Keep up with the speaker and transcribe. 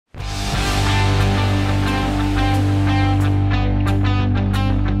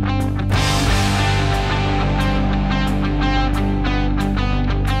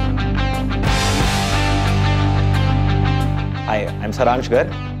Saransh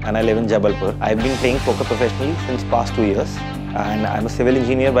Garg and I live in Jabalpur. I've been playing poker professionally since past 2 years and I'm a civil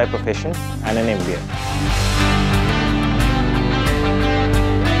engineer by profession and an MBA.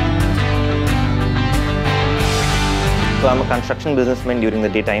 So I'm a construction businessman during the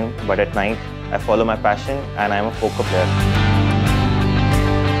daytime, but at night I follow my passion and I'm a poker player.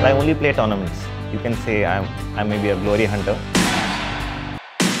 I only play tournaments. You can say I'm maybe a glory hunter.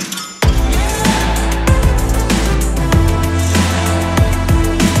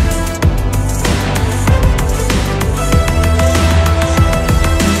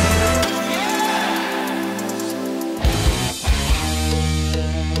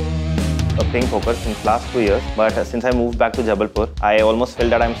 Playing poker since last 2 years, but since I moved back to Jabalpur, I almost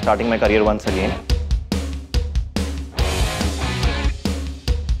felt that I'm starting my career once again.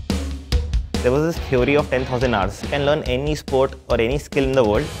 There was this theory of 10,000 hours. You can learn any sport or any skill in the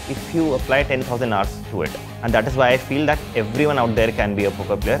world if you apply 10,000 hours to it. And that is why I feel that everyone out there can be a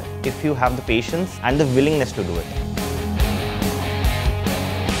poker player if you have the patience and the willingness to do it.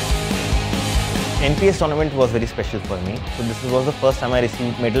 NPS tournament was very special for me. So this was the first time I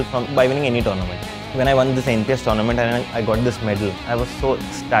received medal by winning any tournament. When I won this NPS tournament and I got this medal, I was so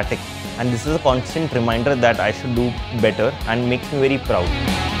ecstatic. And this is a constant reminder that I should do better and makes me very proud.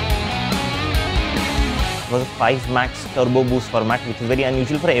 It was a 5 max turbo boost format, which is very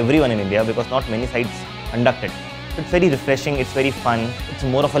unusual for everyone in India because not many sites conduct it. It's very refreshing, it's very fun. It's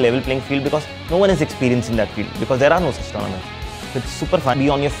more of a level playing field because no one is experienced in that field because there are no such tournaments. It's super fun. Be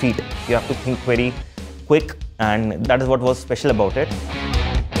on your feet. You have to think very quick, and that is what was special about it.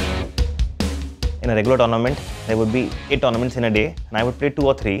 In a regular tournament, there would be 8 tournaments in a day, and I would play 2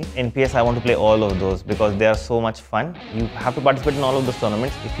 or 3. NPS, I want to play all of those because they are so much fun. You have to participate in all of those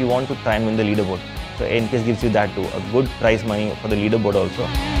tournaments if you want to try and win the leaderboard. So NPS gives you that too, a good prize money for the leaderboard also.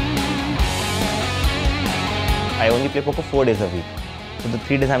 I only play poker 4 days a week. So the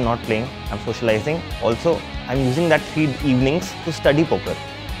 3 days I'm not playing, I'm socializing. Also, I'm using that 3 evenings to study poker.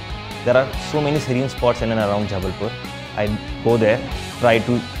 There are so many serene spots in and around Jabalpur. I go there, try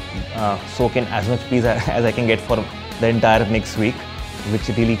to soak in as much peace as I can get for the entire next week, which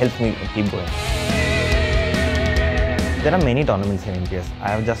really helps me keep going. There are many tournaments in NPS.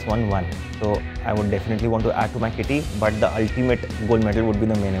 I have just won one. So I would definitely want to add to my kitty, but the ultimate gold medal would be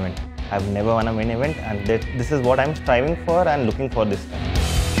the main event. I've never won a main event, and this is what I'm striving for and looking for this time.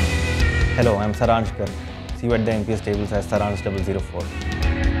 Hello, I'm Saransh Garg. See you at the NPS tables as Saransh 004.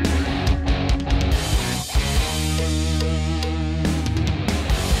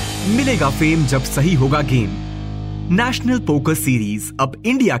 मिलेगा fame जब सही होगा game. National poker series अब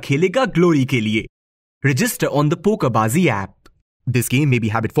India खेलेगा glory के लिए। Register on the पोकरबाजी app. This game may be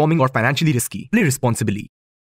habit forming or financially risky. Play responsibly.